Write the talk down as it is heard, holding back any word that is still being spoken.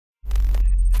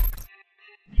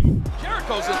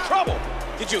Jericho's in trouble.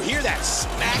 Did you hear that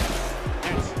smack?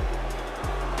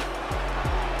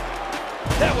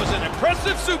 That was an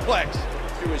impressive suplex.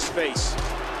 Through his face.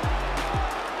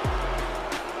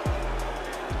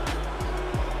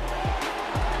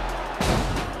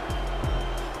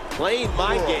 Playing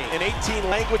my game in 18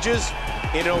 languages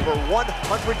in over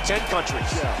 110 countries.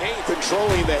 Kane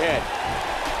controlling the head.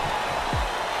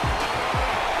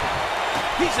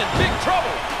 He's in big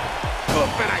trouble.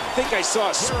 Oof, and I think I saw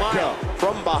a smile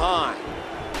from behind.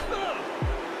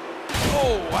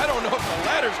 Oh, I don't know if the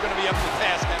ladder's going to be up to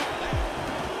task after that.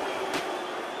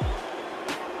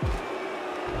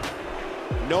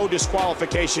 No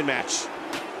disqualification match.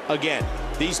 Again,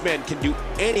 these men can do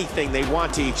anything they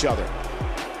want to each other.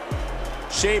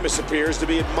 Sheamus appears to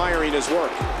be admiring his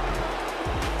work.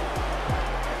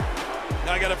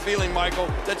 I got a feeling, Michael,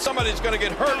 that somebody's going to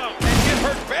get hurt and get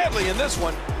hurt badly in this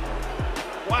one.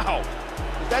 Wow.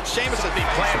 Is that Sheamus to be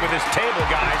playing with his table,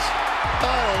 guys?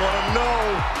 I don't want to know.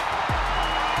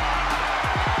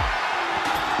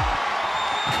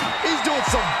 He's doing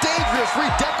some dangerous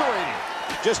redecorating.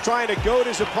 Just trying to goad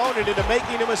his opponent into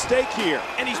making a mistake here.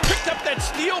 And he's picked up that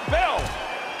steel bell.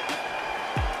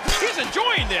 He's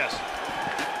enjoying this.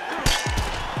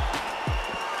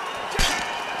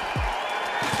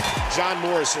 John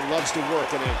Morrison loves to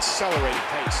work at an accelerated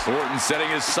pace. Orton setting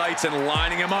his sights and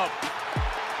lining him up.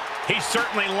 He's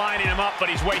certainly lining him up, but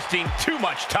he's wasting too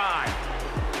much time.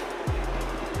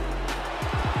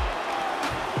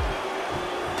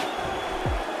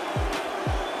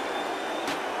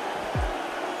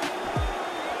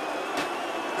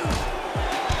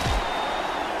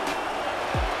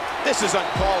 This is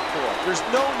uncalled for. There's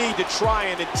no need to try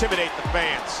and intimidate the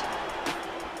fans.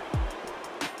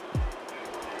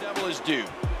 Devil is due.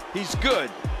 He's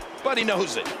good, but he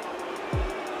knows it.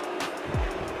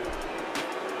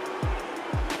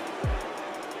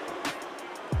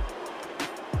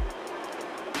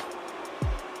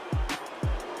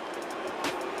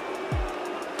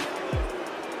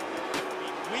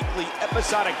 Weekly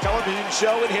episodic television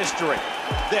show in history.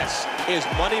 This is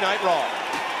Monday Night Raw.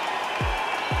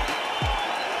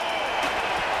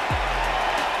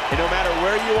 And no matter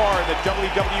where you are in the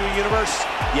WWE Universe,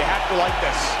 you have to like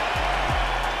this.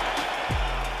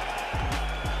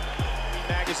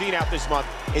 Magazine out this month,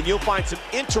 and you'll find some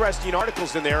interesting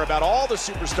articles in there about all the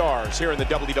superstars here in the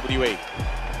WWE.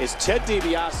 Is Ted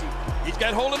DiBiase? He's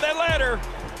got hold of that ladder.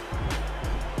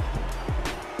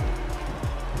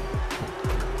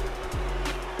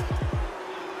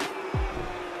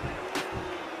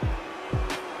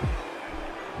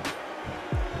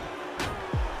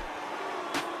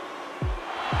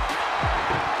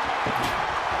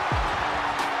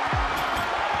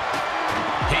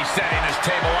 He's setting his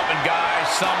table up, and guys,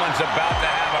 someone's about to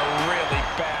have a really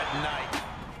bad night.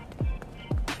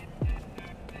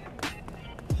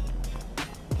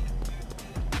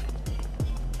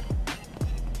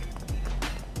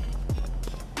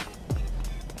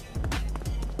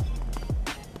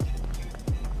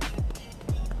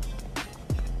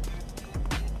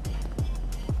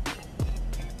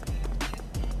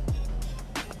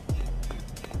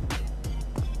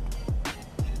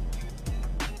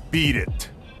 Beat it.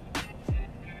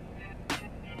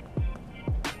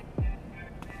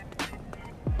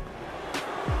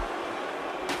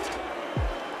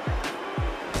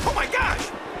 Oh my gosh!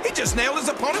 He just nailed his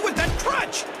opponent with that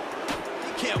crutch!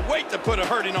 He can't wait to put a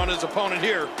hurting on his opponent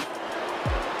here.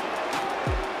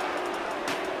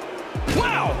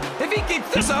 Wow! If he keeps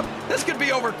this up, this could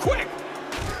be over quick.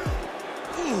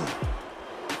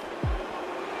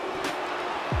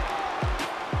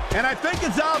 And I think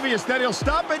it's obvious that he'll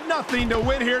stop at nothing to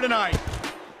win here tonight.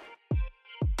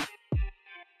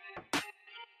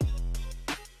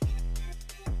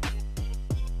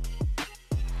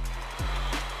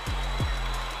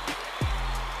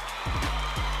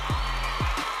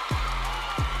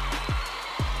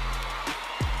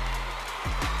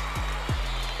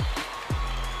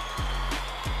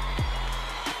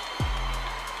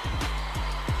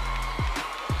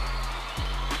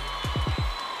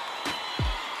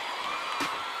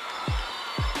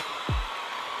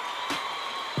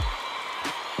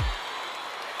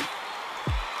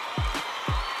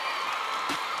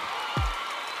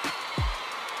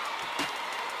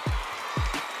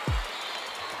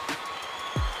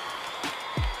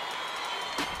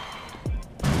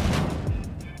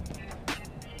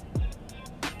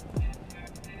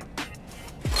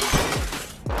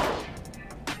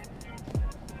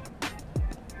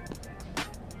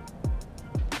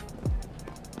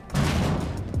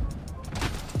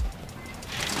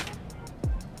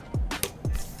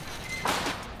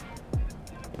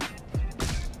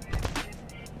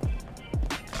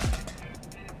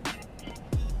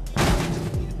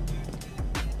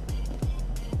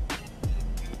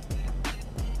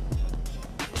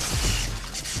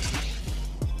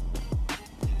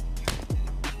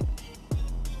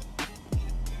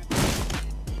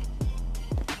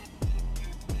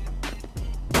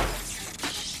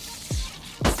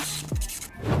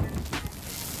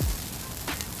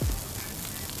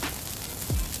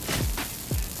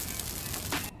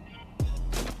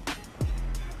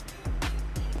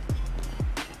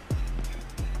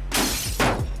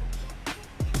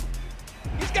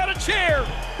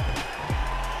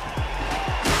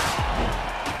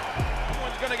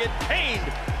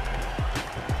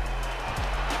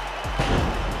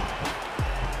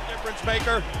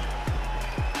 matchmaker.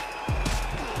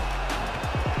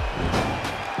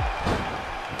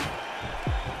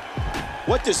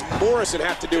 What does Morrison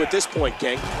have to do at this point,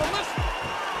 King? Well, listen.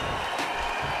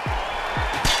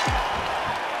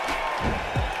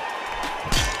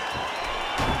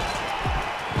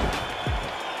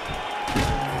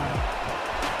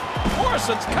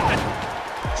 Morrison's cut.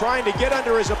 Trying to get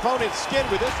under his opponent's skin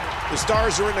with this. The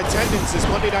stars are in attendance as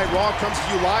Monday Night Raw comes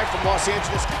to you live from Los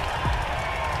Angeles.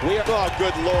 Oh,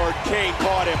 good Lord, Kane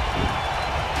caught him.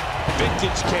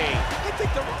 Vintage Kane. I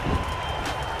think the...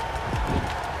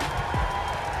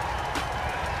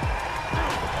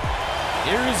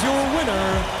 Here is your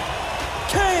winner,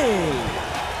 Kane.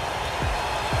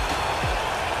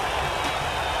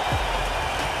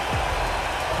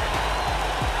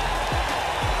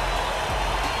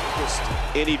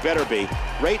 And he better be.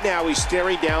 Right now, he's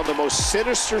staring down the most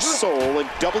sinister soul in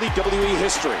WWE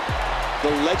history,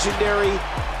 the legendary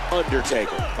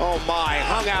Undertaker. Oh my,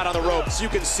 hung out on the ropes. You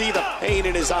can see the pain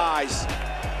in his eyes.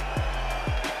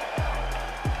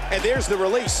 And there's the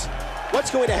release.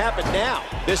 What's going to happen now?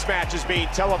 This match is being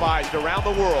televised around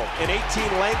the world in 18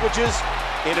 languages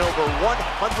in over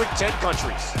 110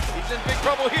 countries. He's in big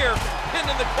trouble here,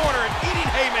 pinned in the corner and eating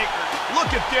haymakers.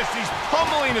 Look at this. He's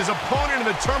pummeling his opponent in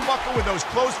the turnbuckle with those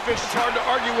closed fist. It's hard to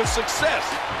argue with success.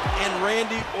 And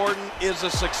Randy Orton is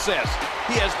a success.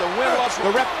 He has the win-loss.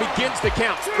 The ref begins the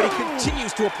count, but he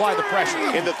continues to apply the pressure.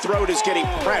 And the throat is getting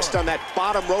pressed on that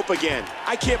bottom rope again.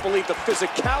 I can't believe the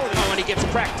physicality when he gets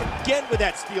cracked again with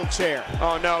that steel chair.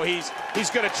 Oh no, he's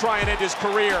going to try and end his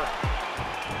career.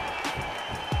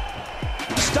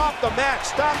 Stop the match,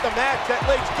 stop the match. That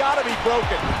leg's got to be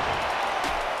broken.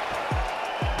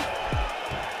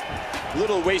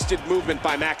 Little wasted movement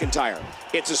by McIntyre.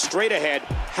 It's a straight ahead,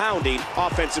 hounding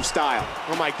offensive style.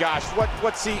 Oh my gosh,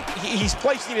 what's he's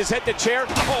placing his head in the chair.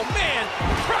 Oh man,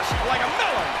 crushed like a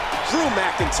melon. Drew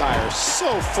McIntyre, so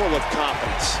full of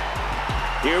confidence.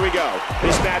 Here we go.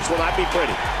 This match will not be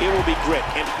pretty. It will be grit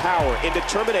and power and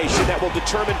determination that will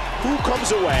determine who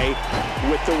comes away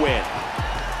with the win.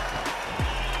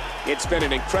 It's been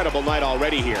an incredible night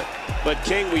already here. But,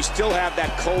 King, we still have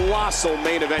that colossal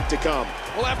main event to come.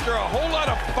 Well, after a whole lot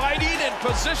of fighting and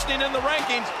positioning in the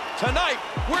rankings, tonight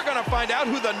we're going to find out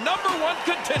who the #1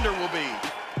 contender will be.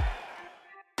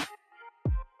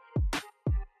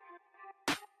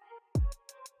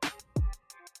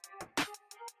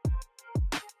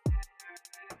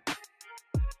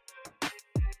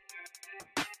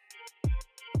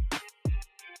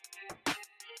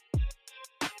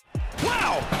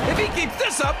 Wow! If he keeps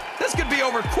this up, this could be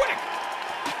over quick.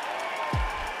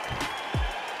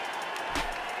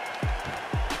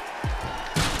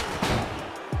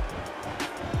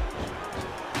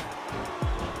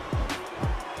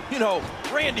 You know,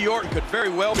 Randy Orton could very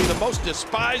well be the most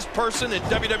despised person in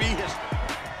WWE history.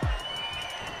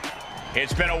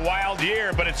 It's been a wild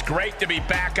year, but it's great to be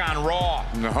back on Raw.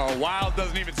 No, wild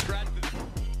doesn't even scratch the...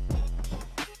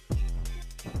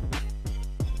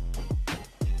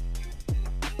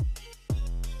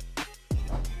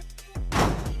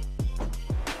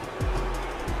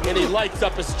 And he lights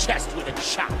up his chest with a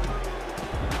chop.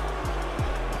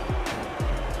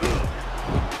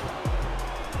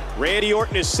 Randy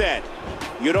Orton has said,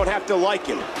 you don't have to like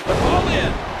him. But all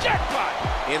in, jackpot!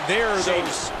 And there are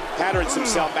those patterns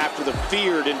himself after the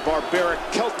feared and barbaric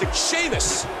Celtic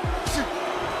Sheamus.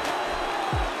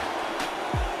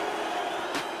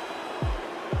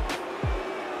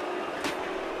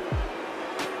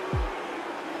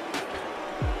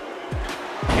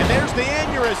 And there's the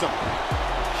aneurysm.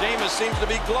 Sheamus seems to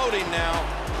be gloating now.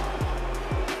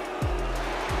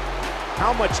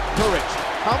 How much courage,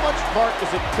 how much heart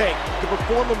does it take to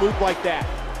perform a move like that?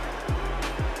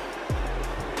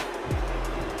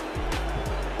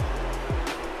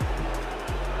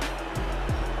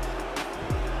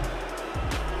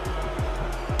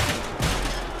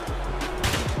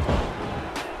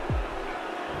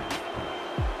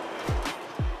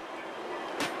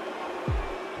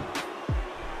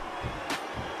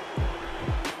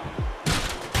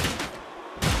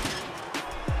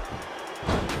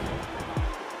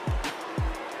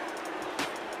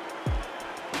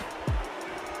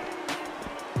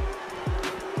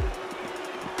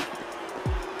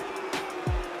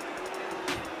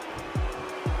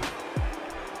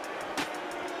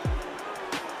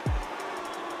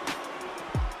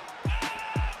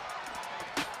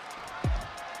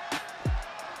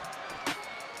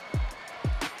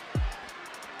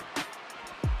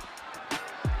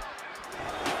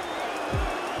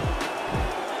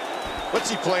 What's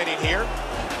he planning here?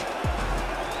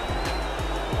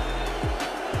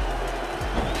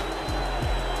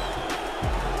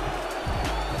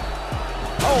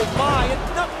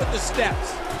 with the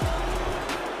steps.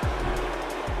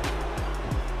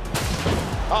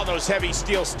 Oh, those heavy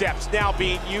steel steps now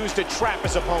being used to trap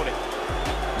his opponent.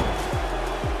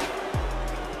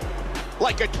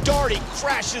 Like a dart, he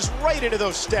crashes right into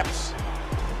those steps.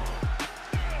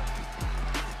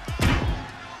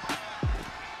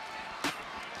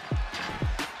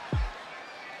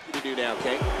 What do you do now,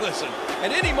 King? Listen,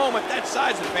 at any moment, that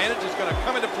size advantage is going to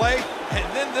come into play, and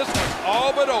then this one's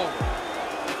all but over.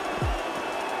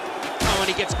 Oh, and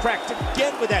he gets cracked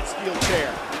again with that steel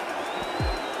chair.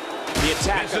 The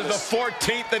attack. This is the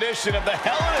 14th edition of the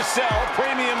Hell in a Cell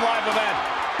Premium Live event.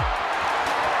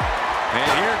 And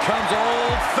here comes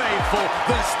Old Faithful,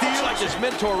 the steel. Looks like his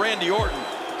mentor, Randy Orton.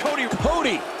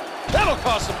 Cody. That'll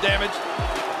cause some damage.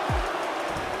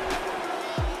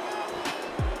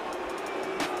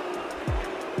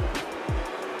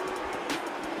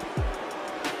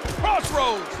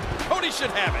 Crossroads. Cody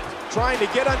should have it. Trying to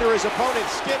get under his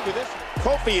opponent's skin with this.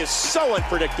 Kofi is so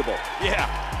unpredictable. Yeah,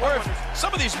 or if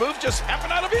some of these moves just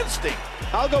happen out of instinct.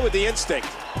 I'll go with the instinct.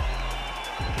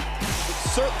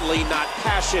 It's certainly not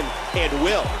passion and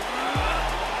will.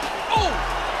 Oh!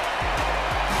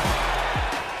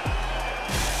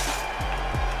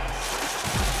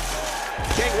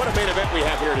 King, what a main event we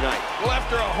have here tonight. Well,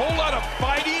 after a whole lot of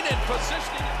fighting and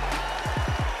positioning.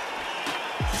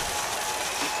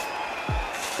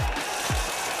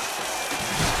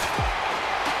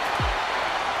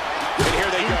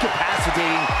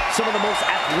 Incapacitating some of the most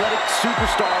athletic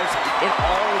superstars in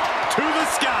all to the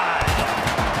sky.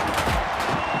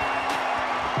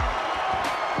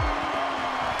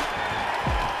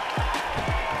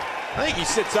 I think he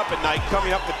sits up at night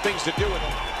coming up with things to do with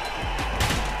him.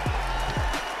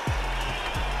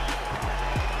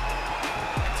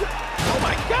 Oh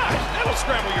my gosh, that'll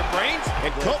scramble your brains.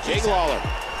 And King Lawler.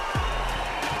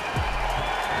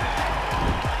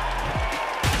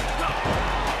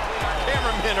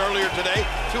 In earlier today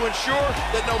to ensure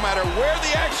that no matter where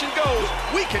the action goes,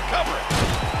 we can cover it.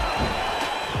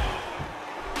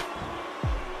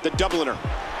 The Dubliner.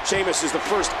 Sheamus is the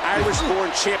first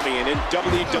Irish-born champion in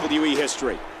WWE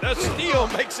history. The steel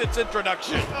makes its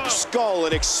introduction. Skull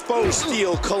and exposed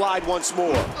steel collide once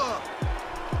more.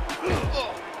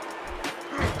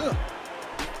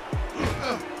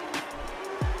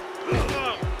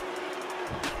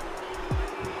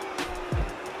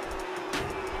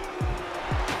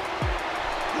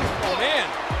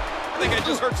 I think I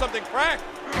just heard something crack.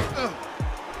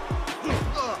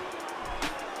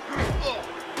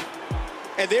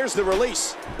 And there's the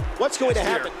release. What's going to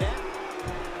happen now?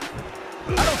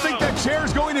 I don't think that chair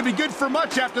is going to be good for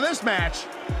much after this match.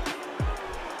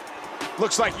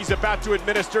 Looks like he's about to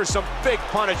administer some big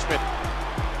punishment.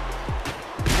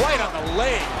 Right on the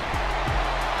leg.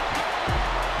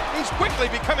 He's quickly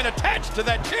becoming attached to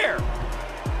that chair.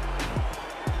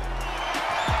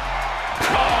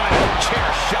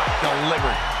 Chair shot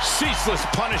delivered. Ceaseless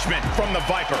punishment from the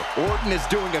Viper. Orton is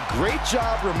doing a great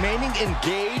job remaining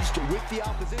engaged with the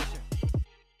opposition.